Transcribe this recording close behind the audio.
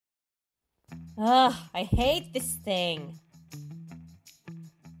Ugh, I hate this thing.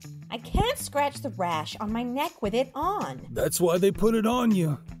 I can't scratch the rash on my neck with it on. That's why they put it on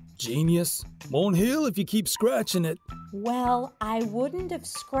you. Genius. Won't heal if you keep scratching it. Well, I wouldn't have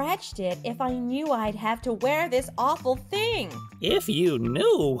scratched it if I knew I'd have to wear this awful thing. If you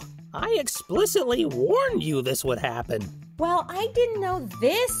knew, I explicitly warned you this would happen. Well, I didn't know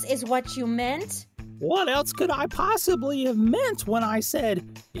this is what you meant. What else could I possibly have meant when I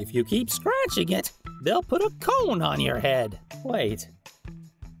said, if you keep scratching it, they'll put a cone on your head? Wait,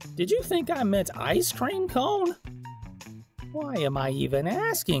 did you think I meant ice cream cone? Why am I even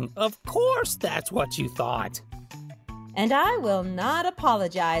asking? Of course that's what you thought. And I will not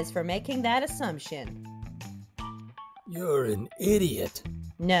apologize for making that assumption. You're an idiot.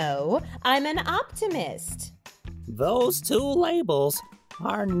 No, I'm an optimist. Those two labels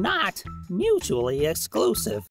are not mutually exclusive.